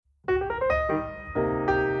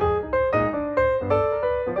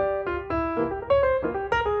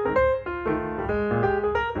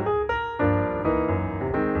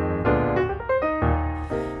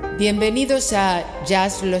Bienvenidos a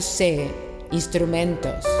Jazz Lo Sé,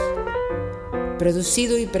 Instrumentos,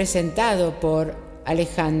 producido y presentado por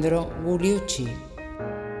Alejandro Gugliucci.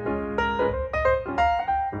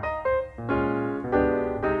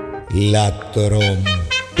 La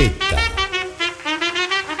trompeta.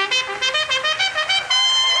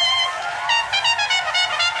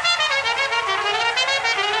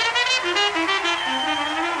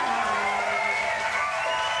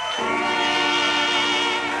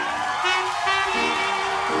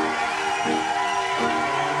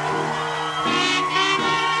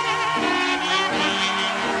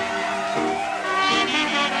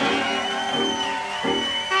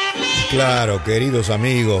 Claro, queridos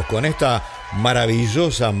amigos, con esta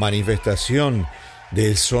maravillosa manifestación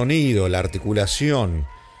del sonido, la articulación,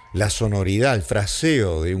 la sonoridad, el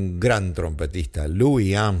fraseo de un gran trompetista,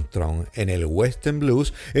 Louis Armstrong, en el Western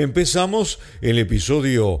Blues, empezamos el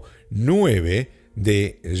episodio 9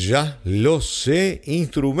 de Ya Lo Sé,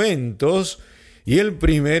 Instrumentos, y el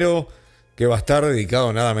primero que va a estar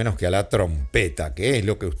dedicado nada menos que a la trompeta, que es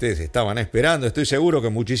lo que ustedes estaban esperando. Estoy seguro que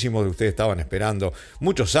muchísimos de ustedes estaban esperando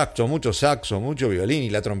mucho saxo, mucho violín. ¿Y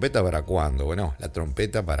la trompeta para cuándo? Bueno, la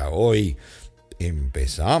trompeta para hoy.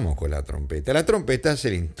 Empezamos con la trompeta. La trompeta es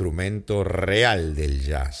el instrumento real del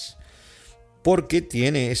jazz, porque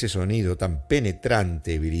tiene ese sonido tan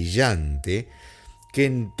penetrante, brillante, que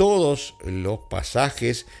en todos los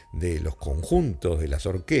pasajes de los conjuntos de las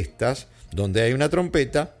orquestas donde hay una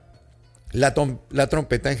trompeta, la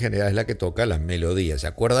trompeta en general es la que toca las melodías. ¿Se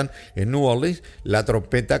acuerdan? En New Orleans la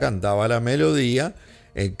trompeta cantaba la melodía,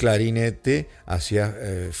 el clarinete hacía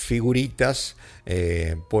figuritas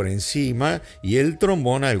por encima y el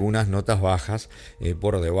trombón algunas notas bajas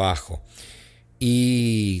por debajo.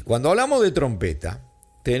 Y cuando hablamos de trompeta,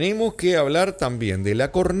 tenemos que hablar también de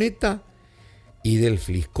la corneta y del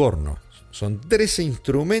fliscorno. Son tres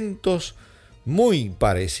instrumentos muy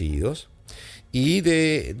parecidos, y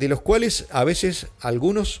de los cuales a veces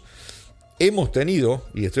algunos hemos tenido,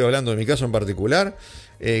 y estoy hablando de mi caso en particular,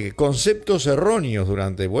 conceptos erróneos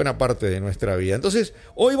durante buena parte de nuestra vida. Entonces,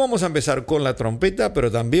 hoy vamos a empezar con la trompeta, pero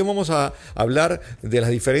también vamos a hablar de las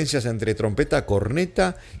diferencias entre trompeta,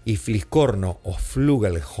 corneta y fliscorno o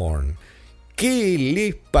flugelhorn. ¿Qué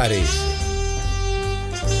les parece?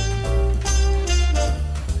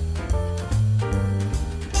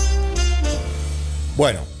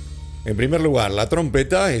 Bueno, en primer lugar, la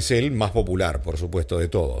trompeta es el más popular, por supuesto, de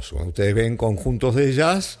todos. Cuando ustedes ven conjuntos de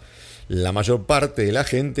jazz, la mayor parte de la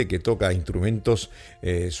gente que toca instrumentos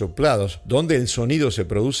soplados, donde el sonido se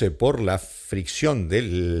produce por la fricción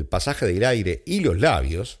del pasaje del aire y los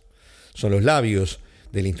labios, son los labios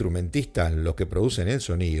del instrumentista los que producen el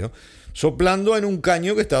sonido, soplando en un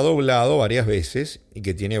caño que está doblado varias veces y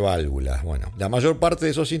que tiene válvulas. Bueno, la mayor parte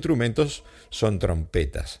de esos instrumentos son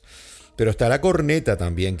trompetas. Pero está la corneta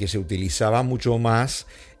también, que se utilizaba mucho más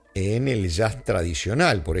en el jazz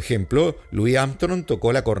tradicional. Por ejemplo, Louis Armstrong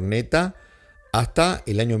tocó la corneta hasta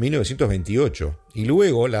el año 1928 y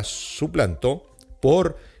luego la suplantó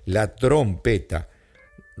por la trompeta.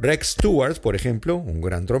 Rex Stewart, por ejemplo, un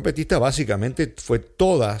gran trompetista, básicamente fue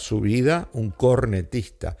toda su vida un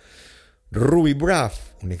cornetista. Ruby Braff,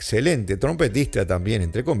 un excelente trompetista también,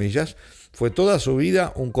 entre comillas, fue toda su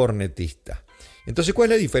vida un cornetista. Entonces,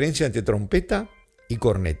 ¿cuál es la diferencia entre trompeta y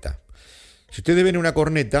corneta? Si ustedes ven una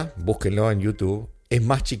corneta, búsquenlo en YouTube, es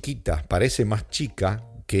más chiquita, parece más chica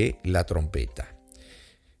que la trompeta.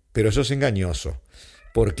 Pero eso es engañoso,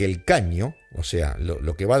 porque el caño, o sea,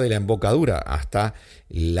 lo que va de la embocadura hasta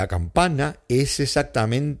la campana, es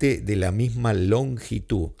exactamente de la misma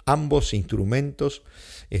longitud. Ambos instrumentos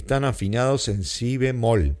están afinados en si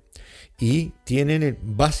bemol y tienen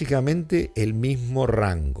básicamente el mismo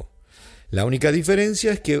rango. La única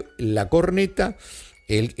diferencia es que la corneta,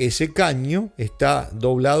 ese caño está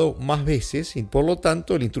doblado más veces y por lo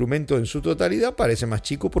tanto el instrumento en su totalidad parece más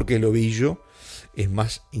chico porque el ovillo es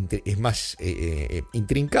más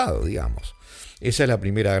intrincado, digamos. Esa es la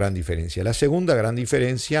primera gran diferencia. La segunda gran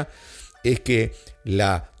diferencia es que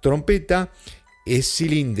la trompeta es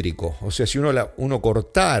cilíndrico, o sea, si uno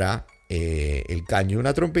cortara el caño de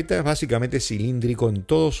una trompeta es básicamente cilíndrico en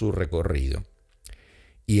todo su recorrido.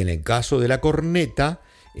 Y en el caso de la corneta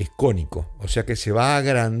es cónico, o sea que se va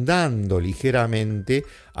agrandando ligeramente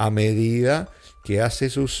a medida que hace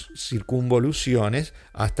sus circunvoluciones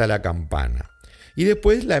hasta la campana. Y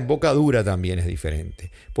después la embocadura también es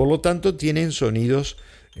diferente. Por lo tanto tienen sonidos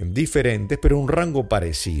diferentes, pero un rango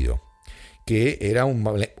parecido, que era un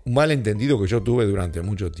malentendido que yo tuve durante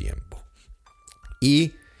mucho tiempo.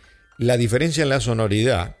 Y la diferencia en la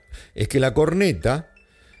sonoridad es que la corneta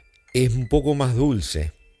es un poco más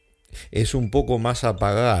dulce. es un poco más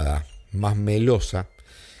apagada, más melosa,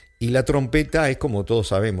 y la trompeta es, como todos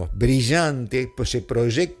sabemos, brillante, pues se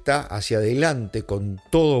proyecta hacia adelante con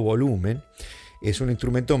todo volumen. Es un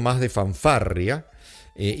instrumento más de fanfarria,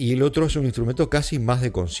 y el otro es un instrumento casi más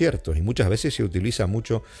de conciertos, y muchas veces se utiliza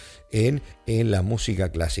mucho en la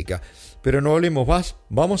música clásica. Pero no hablemos más,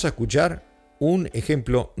 vamos a escuchar un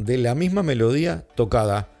ejemplo de la misma melodía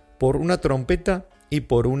tocada por una trompeta y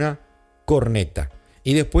por una corneta.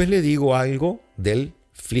 Y después le digo algo del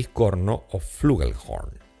fliscorno o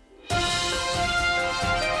Flugelhorn.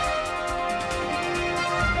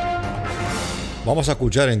 Vamos a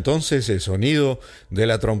escuchar entonces el sonido de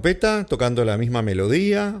la trompeta tocando la misma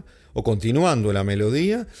melodía o continuando la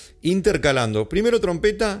melodía, intercalando primero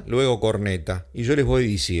trompeta, luego corneta. Y yo les voy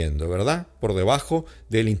diciendo, ¿verdad? Por debajo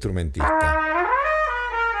del instrumentista.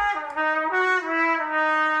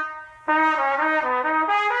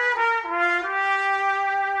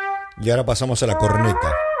 Y ahora pasamos a la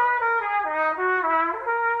corneta.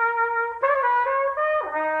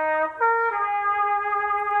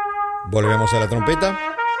 Volvemos a la trompeta.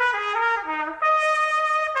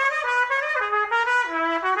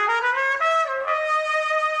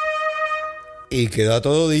 Y queda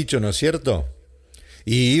todo dicho, ¿no es cierto?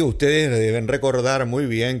 Y ustedes deben recordar muy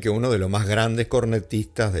bien que uno de los más grandes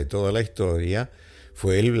cornetistas de toda la historia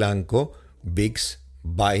fue el blanco Bix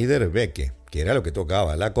Beiderbecke, que era lo que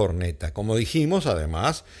tocaba la corneta. Como dijimos,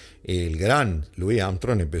 además, el gran Louis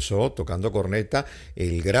Armstrong empezó tocando corneta,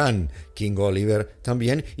 el gran King Oliver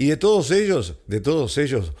también, y de todos ellos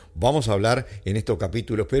vamos a hablar en estos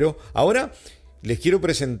capítulos. Pero ahora les quiero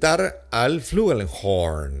presentar al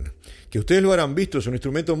Flugelhorn, que ustedes lo habrán visto, es un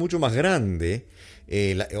instrumento mucho más grande.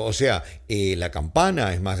 La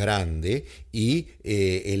campana es más grande y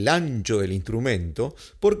el ancho del instrumento,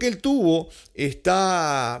 porque el tubo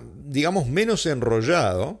está, digamos, menos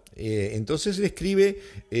enrollado. Entonces le escribe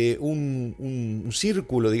un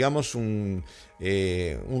círculo, digamos, un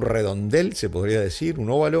redondel, se podría decir, un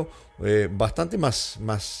óvalo bastante más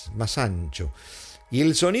ancho. Y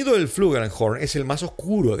el sonido del Flugelhorn es el más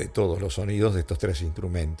oscuro de todos los sonidos de estos tres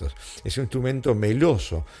instrumentos. Es un instrumento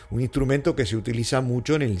meloso, un instrumento que se utiliza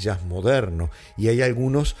mucho en el jazz moderno, y hay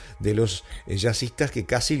algunos de los jazzistas que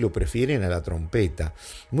casi lo prefieren a la trompeta.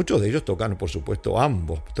 Muchos de ellos tocan, por supuesto,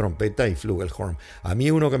 ambos, trompeta y Flugelhorn. A mí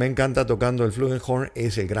uno que me encanta tocando el Flugelhorn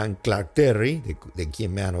es el gran Clark Terry, de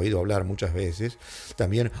quien me han oído hablar muchas veces,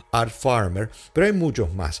 también Art Farmer, pero hay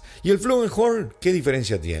muchos más. ¿Y el Flugelhorn qué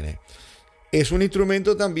diferencia tiene? Es un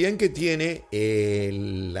instrumento también que tiene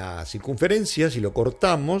la circunferencia, si lo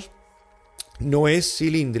cortamos, no es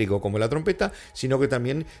cilíndrico como la trompeta, sino que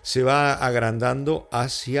también se va agrandando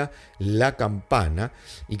hacia la campana,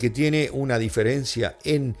 y que tiene una diferencia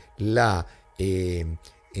en la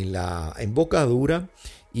embocadura,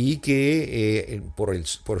 y que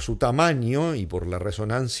por su tamaño y por la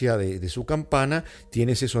resonancia de su campana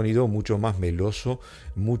tiene ese sonido mucho más meloso,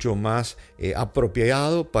 mucho más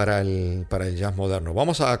apropiado para el jazz moderno.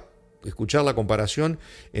 Vamos a escuchar la comparación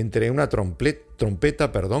entre una trompeta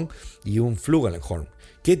y un Flugelhorn,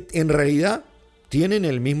 que en realidad tienen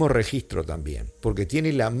el mismo registro también, porque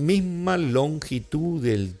tiene la misma longitud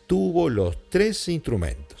del tubo los tres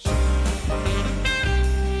instrumentos.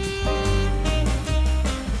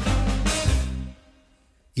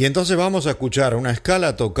 Y entonces vamos a escuchar una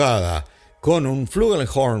escala tocada con un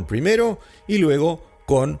Flugelhorn primero y luego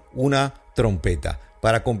con una trompeta,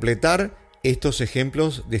 para completar estos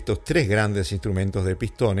ejemplos de estos tres grandes instrumentos de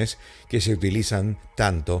pistones que se utilizan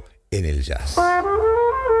tanto en el jazz.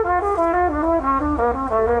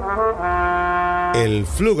 El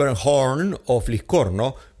Flugelhorn o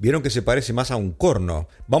fliscorno, vieron que se parece más a un corno.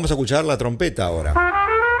 Vamos a escuchar la trompeta ahora.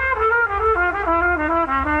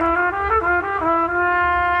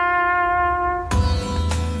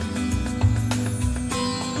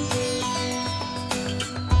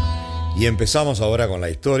 Y empezamos ahora con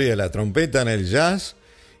la historia de la trompeta en el jazz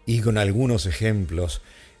y con algunos ejemplos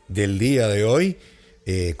del día de hoy,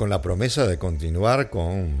 con la promesa de continuar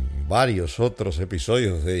con varios otros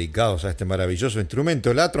episodios dedicados a este maravilloso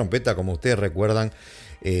instrumento. La trompeta, como ustedes recuerdan,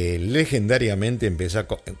 legendariamente empezó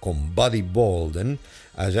con Buddy Bolden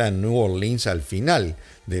allá en New Orleans al final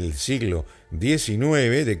del siglo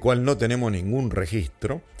XIX, de cual no tenemos ningún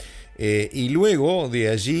registro. Y luego de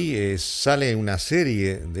allí sale una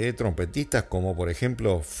serie de trompetistas como por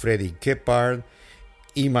ejemplo Freddie Keppard,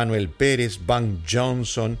 Immanuel Pérez, Bunk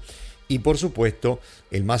Johnson y por supuesto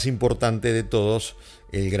el más importante de todos,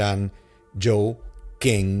 el gran Joe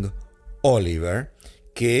King Oliver,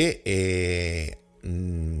 que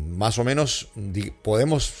más o menos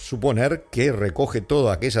podemos suponer que recoge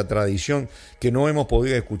toda aquella tradición que no hemos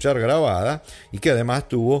podido escuchar grabada y que además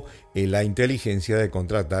tuvo la inteligencia de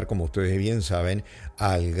contratar, como ustedes bien saben,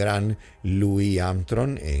 al gran Louis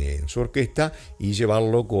Armstrong en su orquesta y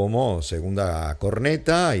llevarlo como segunda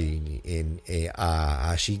corneta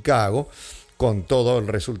a Chicago, con todo el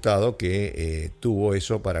resultado que tuvo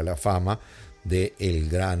eso para la fama de el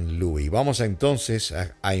gran Louis. Vamos entonces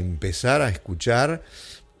a empezar a escuchar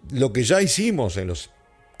lo que ya hicimos en los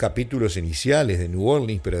capítulos iniciales de New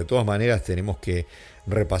Orleans, pero de todas maneras tenemos que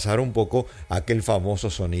repasar un poco aquel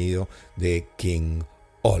famoso sonido de King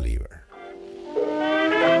Oliver.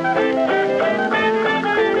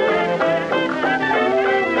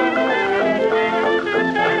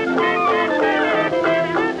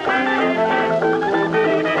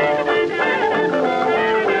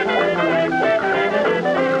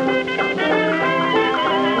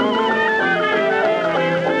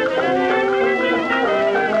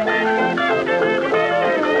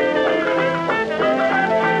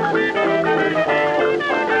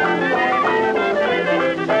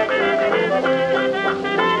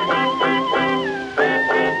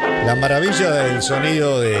 La maravilla del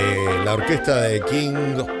sonido de la orquesta de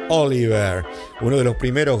King Oliver, uno de los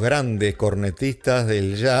primeros grandes cornetistas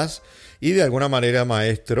del jazz y de alguna manera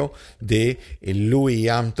maestro de Louis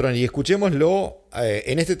Armstrong. Y escuchémoslo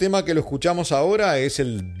en este tema que lo escuchamos ahora, es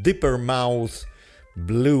el Deeper Mouth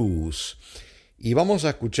Blues. Y vamos a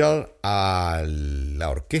escuchar a la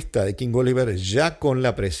orquesta de King Oliver ya con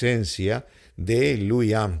la presencia de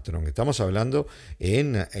Louis Armstrong. Estamos hablando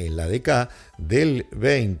en la década del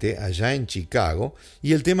 20, allá en Chicago,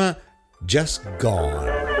 y el tema Just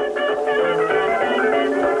Gone.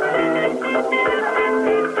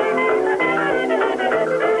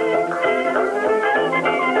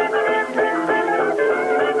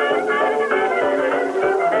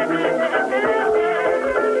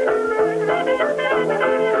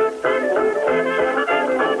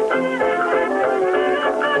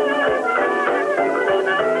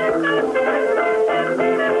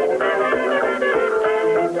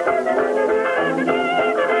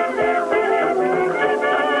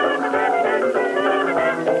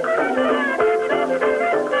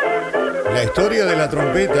 La historia de la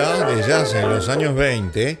trompeta de jazz en los años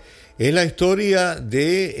 20 es la historia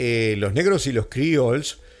de los negros y los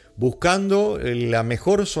criollos buscando la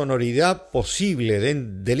mejor sonoridad posible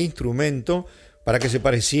del instrumento para que se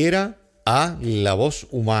pareciera a la voz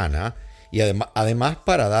humana y además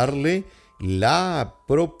para darle la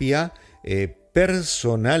propia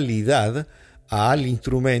personalidad al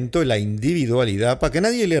instrumento, la individualidad, para que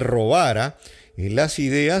nadie le robara las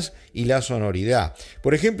ideas y la sonoridad.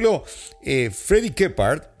 Por ejemplo, Freddie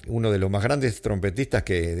Keppard, uno de los más grandes trompetistas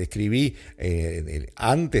que describí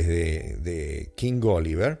antes de King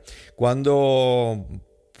Oliver, cuando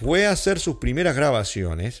fue a hacer sus primeras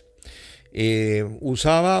grabaciones,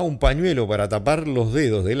 usaba un pañuelo para tapar los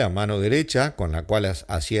dedos de la mano derecha con la cual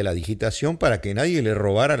hacía la digitación para que nadie le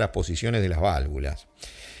robara las posiciones de las válvulas.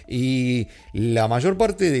 Y la mayor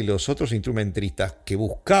parte de los otros instrumentistas que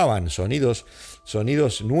buscaban sonidos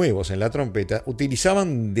nuevos en la trompeta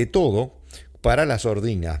utilizaban de todo para la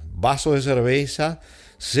sordina: vasos de cerveza,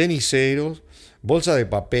 ceniceros, bolsas de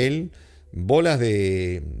papel, bolas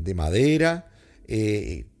de madera.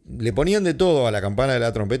 Le ponían de todo a la campana de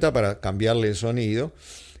la trompeta para cambiarle el sonido,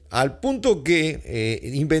 al punto que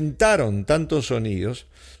inventaron tantos sonidos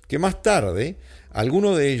que más tarde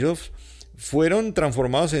algunos de ellos fueron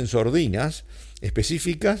transformados en sordinas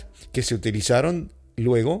específicas que se utilizaron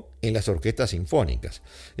luego en las orquestas sinfónicas.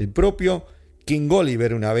 El propio King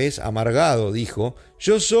Oliver, una vez amargado, dijo: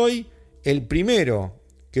 yo soy el primero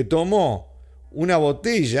que tomó una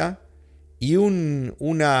botella y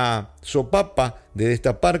una sopapa de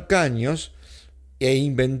destapar caños e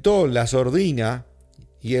inventó la sordina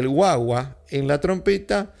y el guagua en la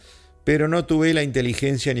trompeta, pero no tuve la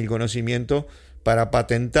inteligencia ni el conocimiento para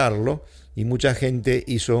patentarlo, y mucha gente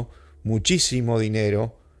hizo muchísimo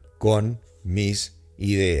dinero con mis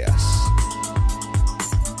ideas.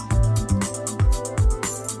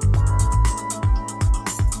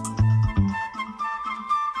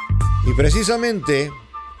 Y precisamente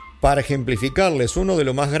para ejemplificarles uno de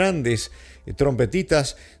los más grandes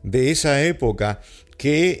trompetistas de esa época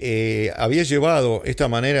que había llevado esta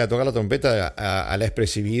manera de tocar la trompeta a la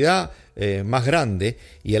expresividad más grande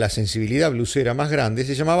y a la sensibilidad blusera más grande,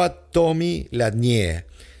 se llamaba Tommy Ladnier.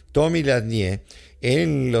 Tommy Ladnier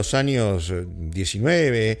en los años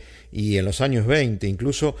 19 y en los años 20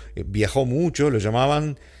 incluso viajó mucho, lo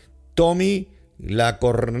llamaban Tommy la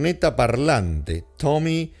corneta parlante,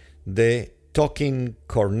 Tommy the Talking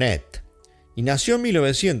Cornet. y nació en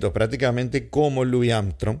 1900 prácticamente como Louis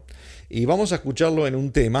Armstrong, y vamos a escucharlo en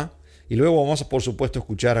un tema y luego vamos a, por supuesto,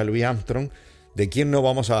 escuchar a Louis Armstrong, de quien no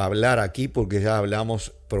vamos a hablar aquí porque ya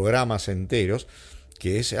hablamos programas enteros,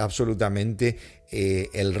 que es absolutamente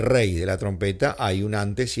el rey de la trompeta. Hay un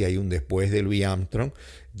antes y hay un después de Louis Armstrong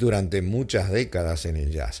durante muchas décadas en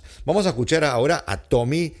el jazz. Vamos a escuchar ahora a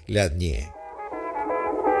Tommy Ladnier.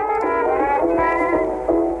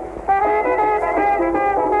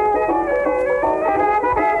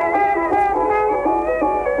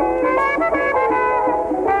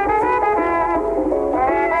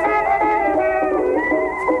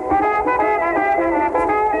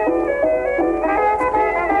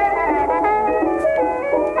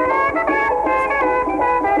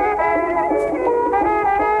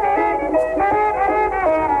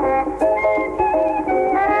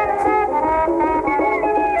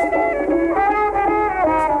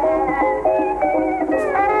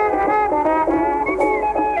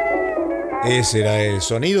 Ese era el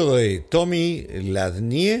sonido de Tommy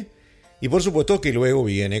Ladnier, y por supuesto que luego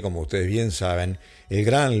viene, como ustedes bien saben, el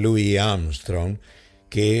gran Louis Armstrong,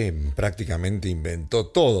 que prácticamente inventó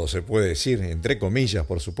todo, se puede decir, entre comillas,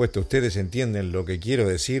 por supuesto. Ustedes entienden lo que quiero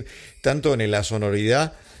decir, tanto en la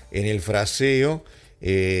sonoridad, en el fraseo,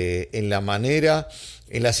 en la manera,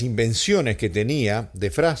 en las invenciones que tenía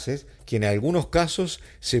de frases, que en algunos casos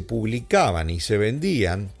se publicaban y se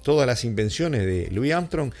vendían, todas las invenciones de Louis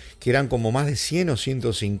Armstrong, que eran como más de 100 o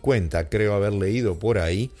 150, creo haber leído por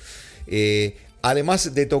ahí,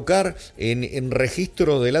 además de tocar en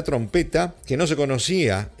registro de la trompeta, que no se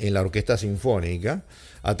conocía en la orquesta sinfónica,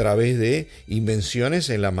 a través de invenciones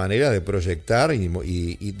en la manera de proyectar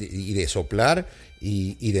y de soplar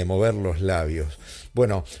y de mover los labios.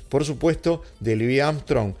 Bueno, por supuesto, de Louis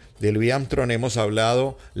Armstrong hemos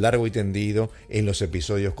hablado largo y tendido en los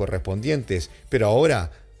episodios correspondientes, pero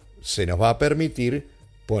ahora se nos va a permitir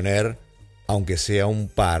poner, aunque sea un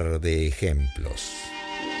par de ejemplos.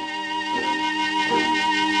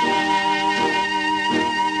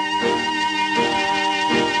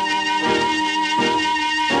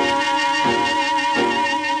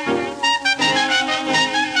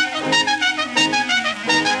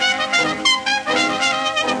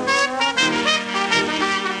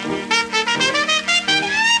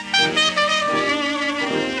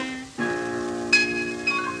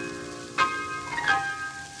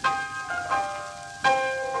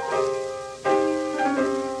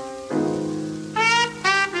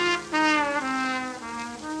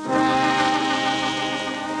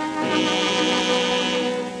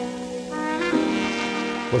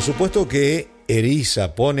 Por supuesto que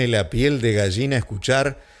eriza, pone la piel de gallina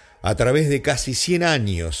escuchar a través de casi 100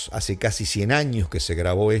 años, hace casi 100 años que se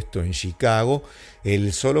grabó esto en Chicago,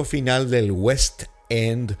 el solo final del West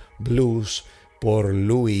End Blues por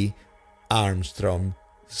Louis Armstrong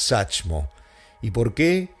Satchmo. ¿Y por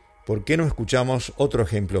qué? ¿Por qué no escuchamos otro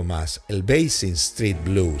ejemplo más? El Basin Street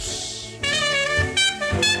Blues.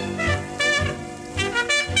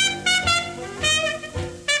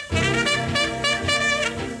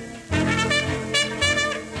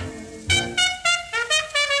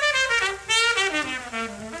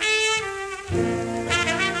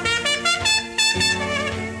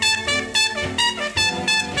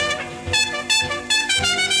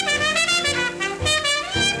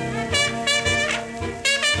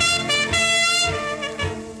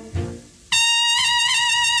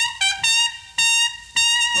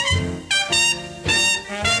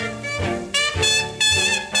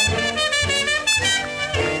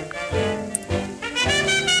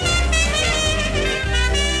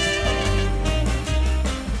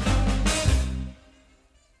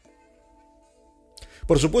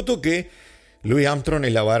 Por supuesto que Louis Armstrong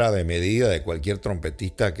es la vara de medida de cualquier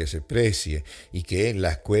trompetista que se precie, y que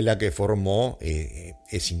la escuela que formó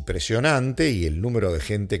es impresionante, y el número de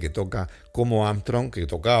gente que toca como Armstrong, que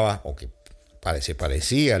tocaba o que se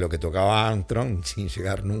parecía a lo que tocaba Armstrong sin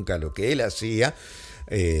llegar nunca a lo que él hacía,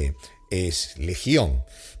 es legión.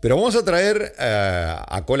 Pero vamos a traer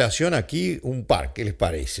a colación aquí un par, ¿qué les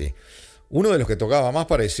parece? Uno de los que tocaba más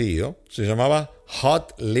parecido se llamaba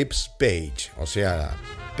Hot Lips Page, o sea,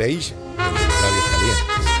 Page de los labios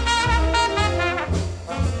calientes.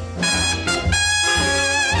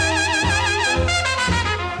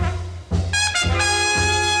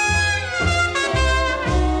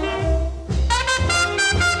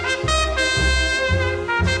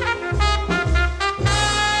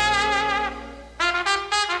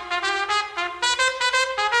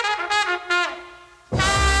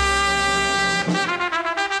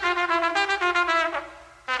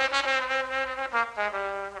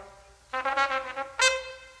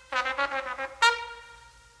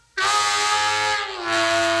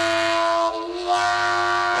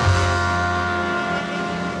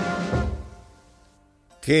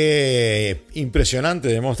 Qué impresionante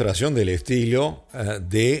demostración del estilo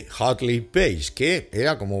de Hotly Page, que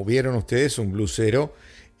era, como vieron ustedes, un blusero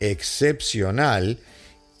excepcional,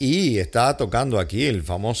 y está tocando aquí el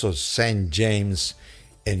famoso St. James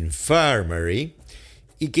Infirmary,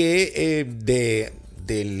 y que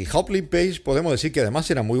del Hotly Page podemos decir que además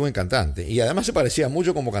era muy buen cantante, y además se parecía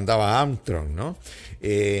mucho como cantaba Armstrong, ¿no?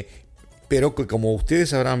 Pero que, como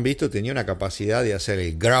ustedes habrán visto, tenía una capacidad de hacer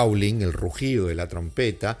el growling, el rugido de la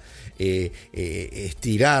trompeta,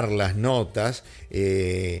 estirar las notas,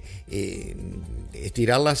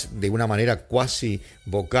 estirarlas de una manera cuasi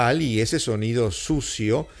vocal, y ese sonido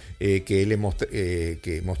sucio que él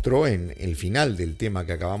mostró en el final del tema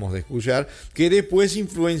que acabamos de escuchar, que después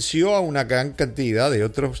influenció a una gran cantidad de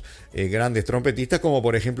otros grandes trompetistas, como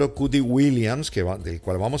por ejemplo Cuddy Williams, del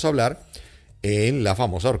cual vamos a hablar, en la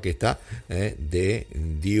famosa orquesta de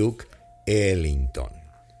Duke Ellington.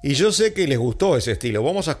 Y yo sé que les gustó ese estilo.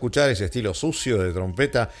 Vamos a escuchar ese estilo sucio de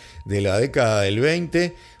trompeta de la década del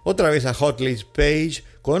 20, otra vez a Hotly Page,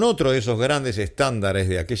 con otro de esos grandes estándares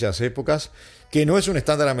de aquellas épocas, que no es un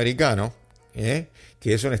estándar americano, que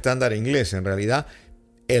es un estándar inglés en realidad,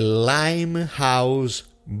 el Limehouse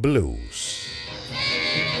Blues.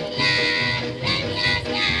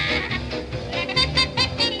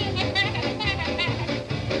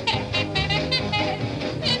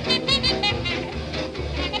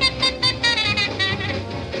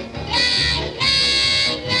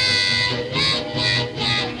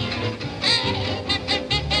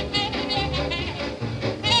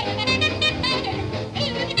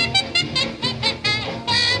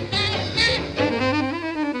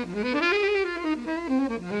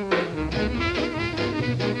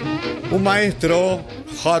 Un maestro,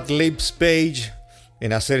 Hotly Page,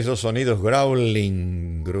 en hacer esos sonidos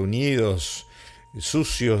growling, gruñidos,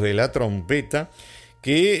 sucios de la trompeta,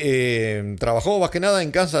 que trabajó más que nada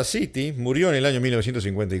en Kansas City, murió en el año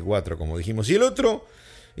 1954, como dijimos. Y el otro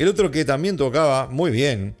que también tocaba muy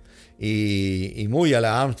bien y muy a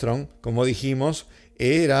la Armstrong, como dijimos,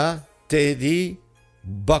 era Teddy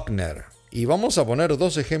Buckner. Y vamos a poner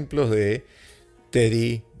dos ejemplos de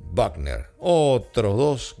Teddy Buckner, otros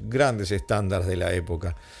dos grandes estándares de la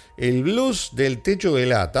época. El blues del techo de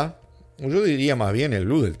lata, yo diría más bien el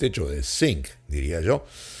blues del techo de zinc, diría yo,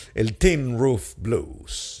 el Tin Roof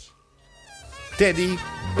Blues. Teddy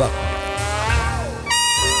Buckner.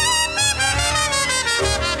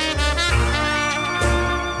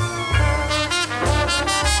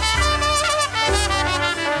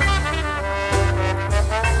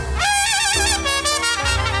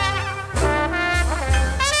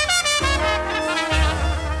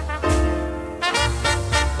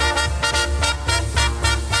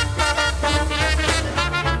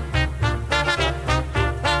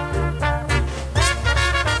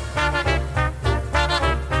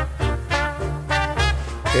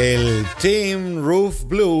 El Tin Roof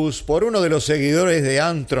Blues, por uno de los seguidores de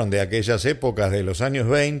Armstrong de aquellas épocas de los años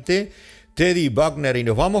 20, Teddy Buckner. Y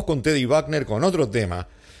nos vamos con Teddy Buckner con otro tema,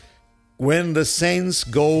 When the Saints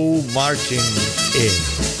Go Marching In.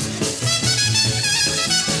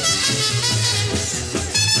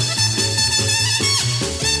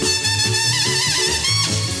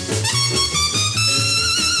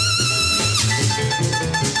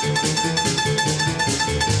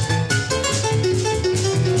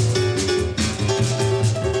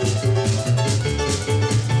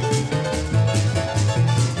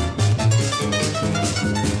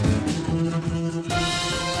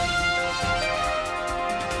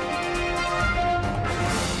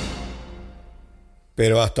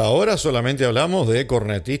 Pero hasta ahora solamente hablamos de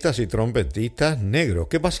cornetistas y trompetistas negros.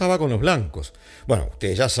 ¿Qué pasaba con los blancos? Bueno,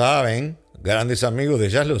 ustedes ya saben, grandes amigos de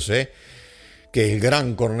Jazz Lo Sé, que el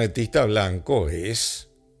gran cornetista blanco es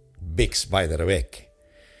Bix Beiderbecke,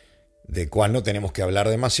 del cual no tenemos que hablar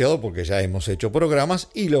demasiado porque ya hemos hecho programas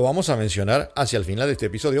y lo vamos a mencionar hacia el final de este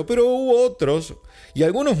episodio. Pero hubo otros, y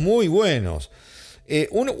algunos muy buenos.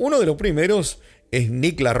 Uno de los primeros es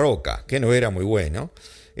Nick La Rocca, que no era muy bueno.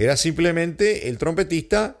 Era simplemente el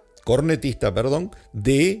cornetista,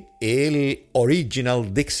 de el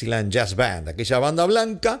Original Dixieland Jazz Band, aquella banda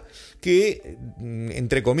blanca que,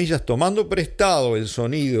 entre comillas, tomando prestado el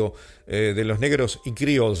sonido de los negros y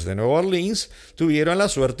criollos de Nueva Orleans, tuvieron la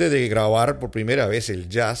suerte de grabar por primera vez el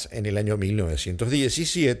jazz en el año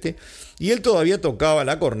 1917, y él todavía tocaba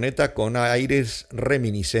la corneta con aires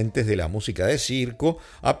reminiscentes de la música de circo,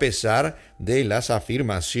 a pesar de las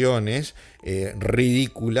afirmaciones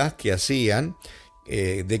ridículas que hacían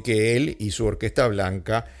de que él y su orquesta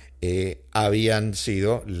blanca habían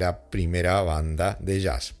sido la primera banda de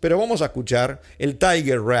jazz. Pero vamos a escuchar el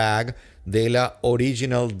Tiger Rag de la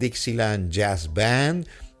Original Dixieland Jazz Band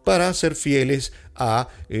para ser fieles a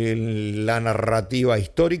la narrativa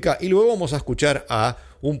histórica, y luego vamos a escuchar a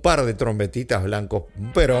un par de trompetitas blancos,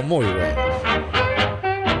 pero muy buenos.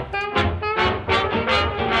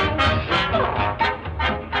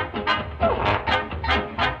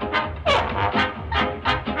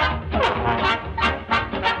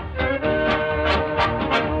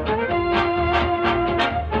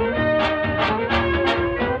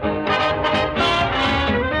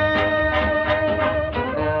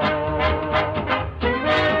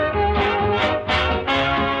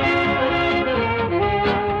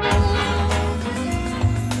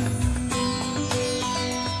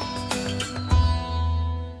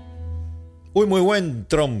 Muy buen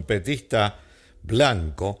trompetista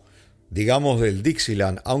blanco, digamos del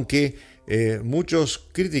Dixieland, aunque muchos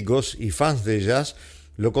críticos y fans de jazz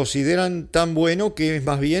lo consideran tan bueno que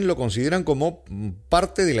más bien lo consideran como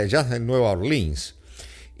parte de la jazz de Nueva Orleans.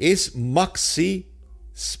 Es Maxie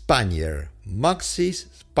Spanier,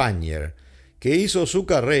 que hizo su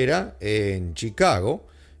carrera en Chicago,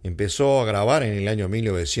 empezó a grabar en el año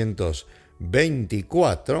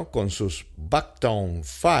 1924 con sus Bucktown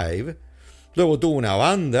Five. Luego tuvo una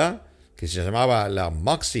banda que se llamaba la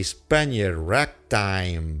Maxie Spanier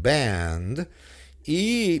Ragtime Band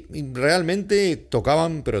y realmente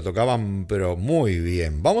tocaban muy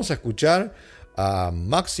bien. Vamos a escuchar a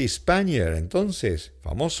Maxie Spanier, entonces,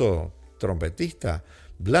 famoso trompetista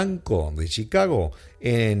blanco de Chicago,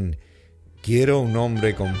 en Quiero un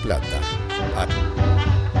hombre con plata.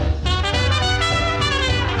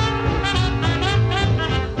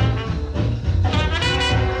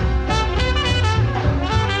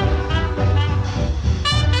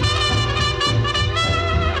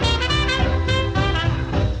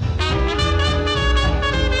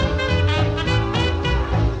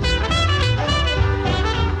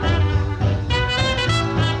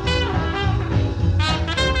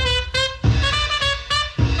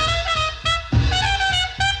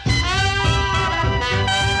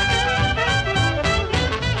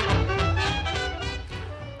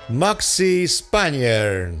 Maxie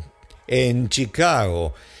Spanier en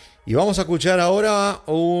Chicago. Y vamos a escuchar ahora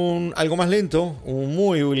algo más lento, un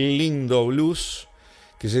muy lindo blues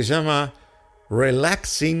que se llama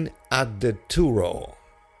Relaxing at the Turo.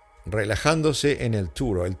 Relajándose en el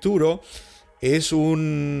Turo. El Turo es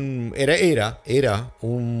era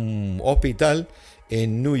un hospital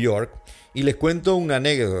en New York, y les cuento una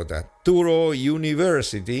anécdota. Turo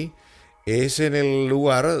University es en el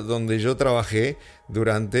lugar donde yo trabajé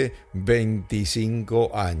durante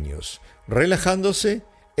 25 años. Relajándose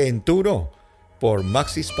en Turo por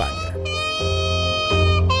Maxie Spanier.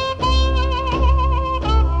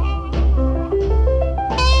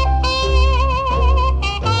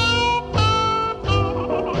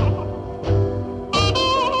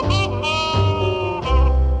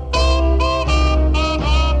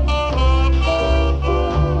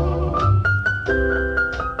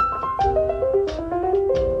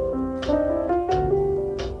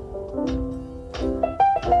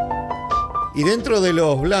 Y dentro de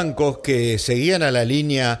los blancos que seguían a la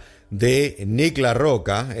línea de Nick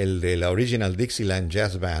LaRocca, el de la Original Dixieland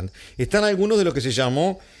Jazz Band, están algunos de lo que se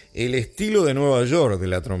llamó el estilo de Nueva York de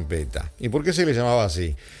la trompeta. ¿Y por qué se le llamaba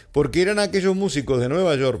así? Porque eran aquellos músicos de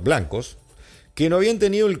Nueva York, blancos, que no habían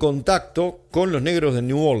tenido el contacto con los negros de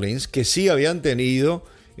New Orleans, que sí habían tenido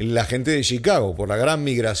la gente de Chicago, por la gran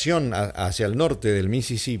migración hacia el norte del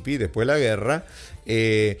Mississippi, después de la guerra,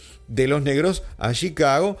 de los negros a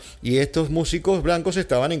Chicago, y estos músicos blancos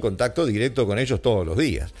estaban en contacto directo con ellos todos los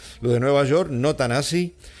días. Los de Nueva York no tan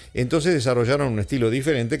así, entonces desarrollaron un estilo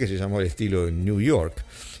diferente que se llamó el estilo de New York,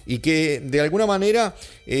 y que de alguna manera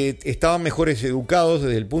estaban mejores educados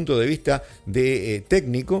desde el punto de vista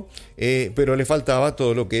técnico, pero le faltaba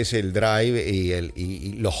todo lo que es el drive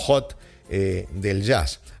y lo hot del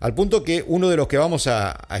jazz. Al punto que uno de los que vamos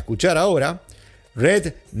a escuchar ahora,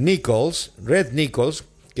 Red Nichols,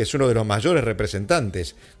 que es uno de los mayores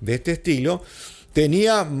representantes de este estilo,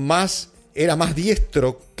 era más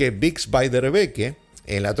diestro que Bix Beiderbecke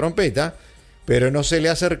en la trompeta, pero no se le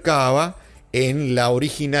acercaba en la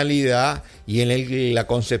originalidad y en la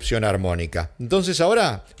concepción armónica. Entonces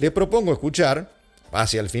ahora les propongo escuchar,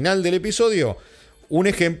 hacia el final del episodio, un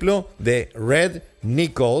ejemplo de Red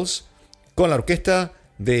Nichols con la orquesta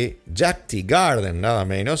de Jack Teagarden, nada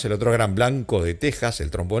menos, el otro gran blanco de Texas,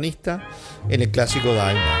 el trombonista, en el clásico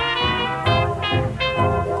Dinah.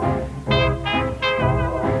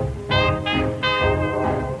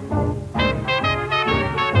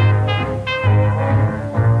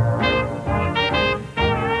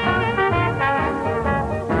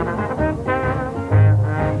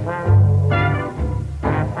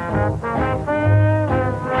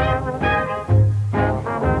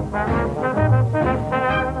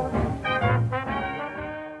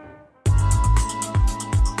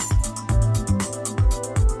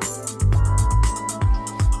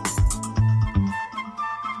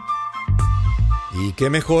 qué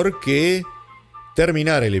mejor que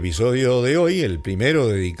terminar el episodio de hoy, el primero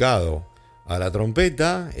dedicado a la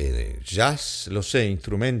trompeta, jazz, lo sé,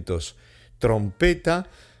 instrumentos, trompeta,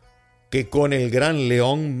 que con el gran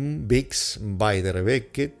Leon Bix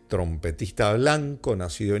Beiderbecke, trompetista blanco,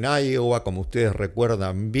 nacido en Iowa, como ustedes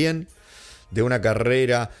recuerdan bien, de una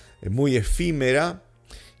carrera muy efímera,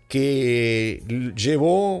 que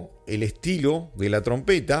llevó el estilo de la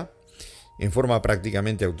trompeta en forma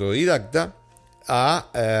prácticamente autodidacta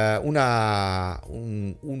a una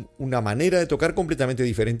manera de tocar completamente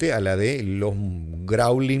diferente a la de los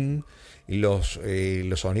growling, los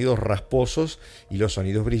sonidos rasposos y los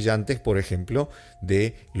sonidos brillantes, por ejemplo,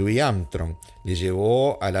 de Louis Armstrong.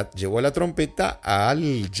 Llevó a la trompeta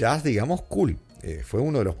al jazz, digamos, cool. Fue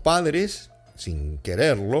uno de los padres, sin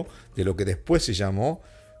quererlo, de lo que después se llamó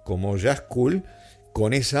como jazz cool,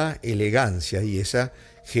 con esa elegancia y esa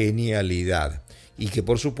genialidad. Y que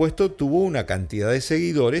por supuesto tuvo una cantidad de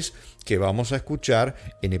seguidores que vamos a escuchar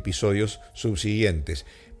en episodios subsiguientes.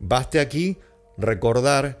 Baste aquí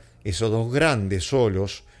recordar esos dos grandes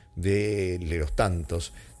solos de los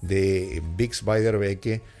tantos de Bix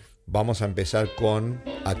Beiderbecke. Vamos a empezar con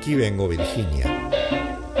Aquí vengo Virginia.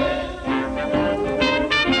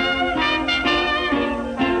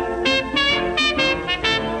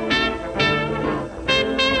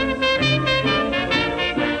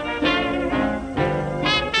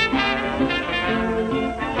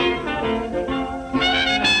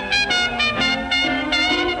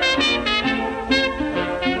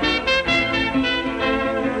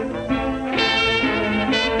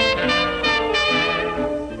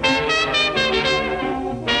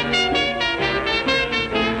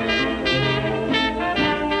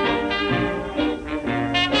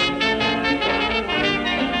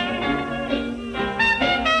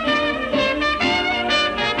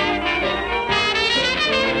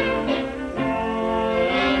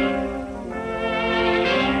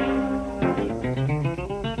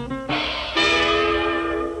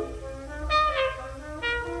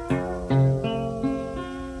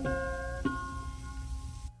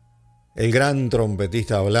 El gran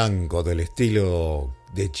trompetista blanco del estilo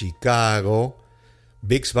de Chicago,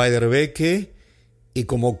 Bix Beiderbecke, y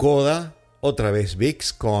como coda, otra vez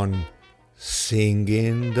Bix con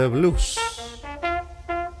Singing the Blues.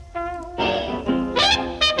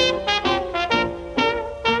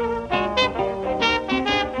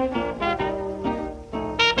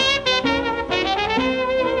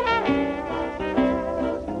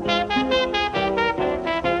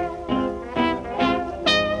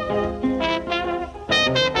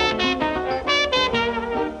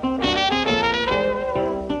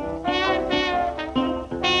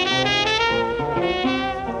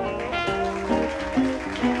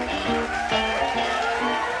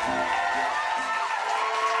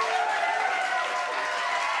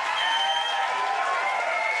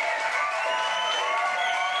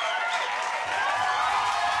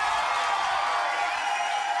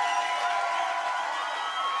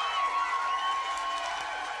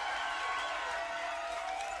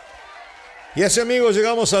 Y así, amigos,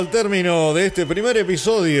 llegamos al término de este primer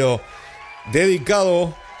episodio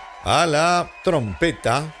dedicado a la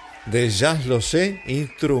trompeta de Jazz Lo Sé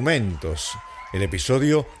Instrumentos. El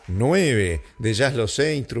episodio 9 de Jazz Lo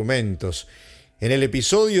Sé Instrumentos. En el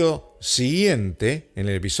episodio siguiente, en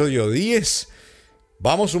el episodio 10,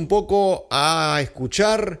 vamos un poco a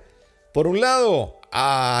escuchar, por un lado,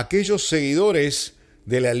 a aquellos seguidores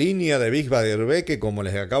de la línea de Bix Beiderbecke, como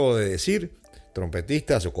les acabo de decir,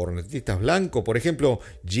 trompetistas o cornetistas blancos, por ejemplo,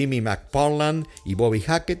 Jimmy McParland y Bobby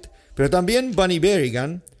Hackett, pero también Bunny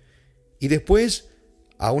Berrigan, y después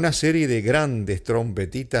a una serie de grandes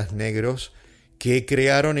trompetistas negros que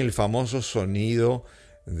crearon el famoso sonido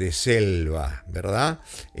de selva, ¿verdad?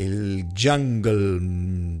 El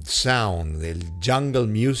jungle sound, el jungle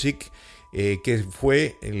music, que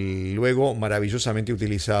fue luego maravillosamente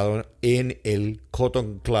utilizado en el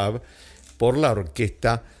Cotton Club por la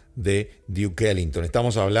orquesta de Duke Ellington.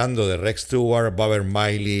 Estamos hablando de Rex Stewart, Bobby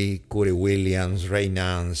Miley, Curry Williams, Ray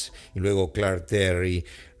Nance y luego Clark Terry,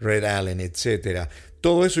 Red Allen, etc.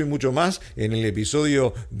 Todo eso y mucho más en el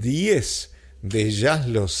episodio 10 de Jazz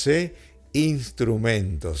Lo Sé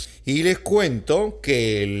Instrumentos. Y les cuento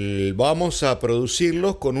que vamos a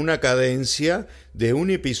producirlos con una cadencia de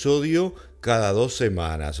un episodio cada 2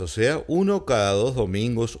 semanas, o sea, uno cada 2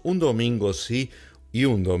 domingos, un domingo sí y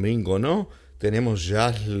un domingo no. Tenemos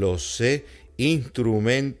Jazz Lo Sé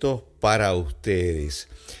Instrumentos para ustedes.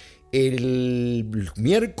 El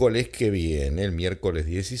miércoles que viene, el miércoles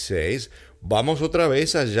 16, vamos otra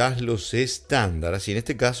vez a Jazz Lo Sé estándar. Así en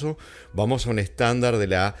este caso vamos a un estándar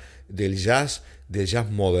del jazz del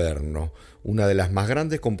jazz moderno, una de las más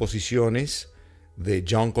grandes composiciones de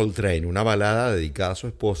John Coltrane, una balada dedicada a su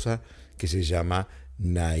esposa que se llama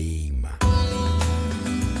Naima.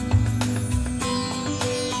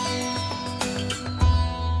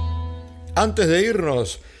 Antes de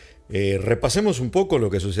irnos, repasemos un poco lo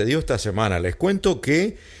que sucedió esta semana. Les cuento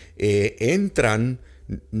que entran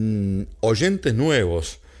oyentes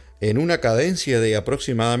nuevos en una cadencia de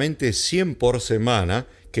aproximadamente 100 por semana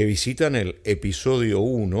que visitan el episodio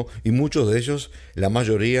 1 y muchos de ellos, la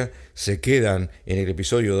mayoría, se quedan en el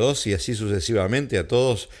episodio 2 y así sucesivamente. A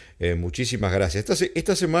todos, muchísimas gracias.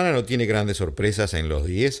 Esta semana no tiene grandes sorpresas en los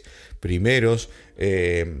 10 primeros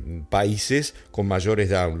países con mayores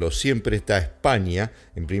downloads. Siempre está España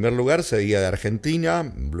en primer lugar, seguida de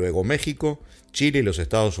Argentina, luego México, Chile, los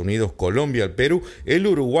Estados Unidos, Colombia, el Perú, el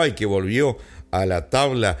Uruguay que volvió a la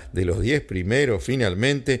tabla de los 10 primeros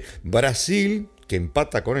finalmente, Brasil que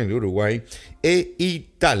empata con el Uruguay e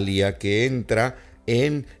Italia que entra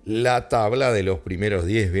en la tabla de los primeros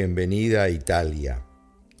 10. Bienvenida Italia.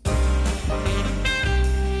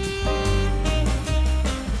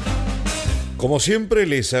 Como siempre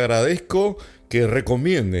les agradezco que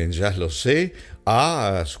recomienden, ya lo sé,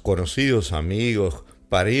 a conocidos, amigos,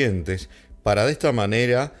 parientes, para de esta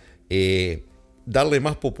manera darle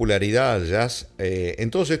más popularidad al jazz en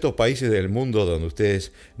todos estos países del mundo donde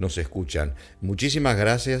ustedes nos escuchan. Muchísimas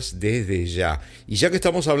gracias desde ya. Y ya que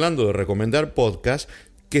estamos hablando de recomendar podcast,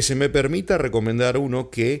 que se me permita recomendar uno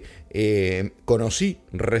que conocí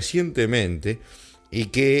recientemente y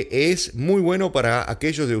que es muy bueno para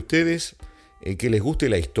aquellos de ustedes que les guste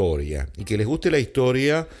la historia y que les guste la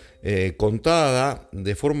historia contada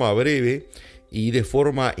de forma breve y de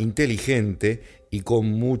forma inteligente y con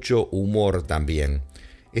mucho humor también.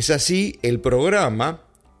 Es así el programa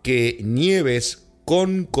que Nieves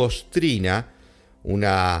con Costrina,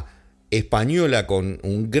 una española con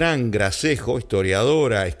un gran gracejo,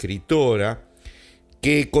 historiadora, escritora,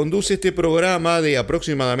 que conduce este programa de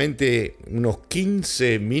aproximadamente unos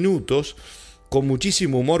 15 minutos, con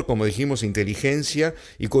muchísimo humor, como dijimos, inteligencia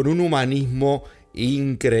y con un humanismo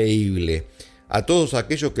increíble. A todos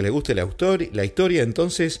aquellos que les guste la historia,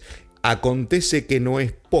 entonces, Acontece que no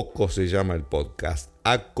es poco, se llama el podcast.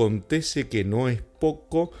 Acontece que no es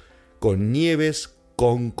poco, con Nieves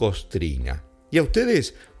con Costrina. Y a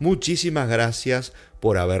ustedes, muchísimas gracias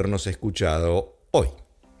por habernos escuchado hoy.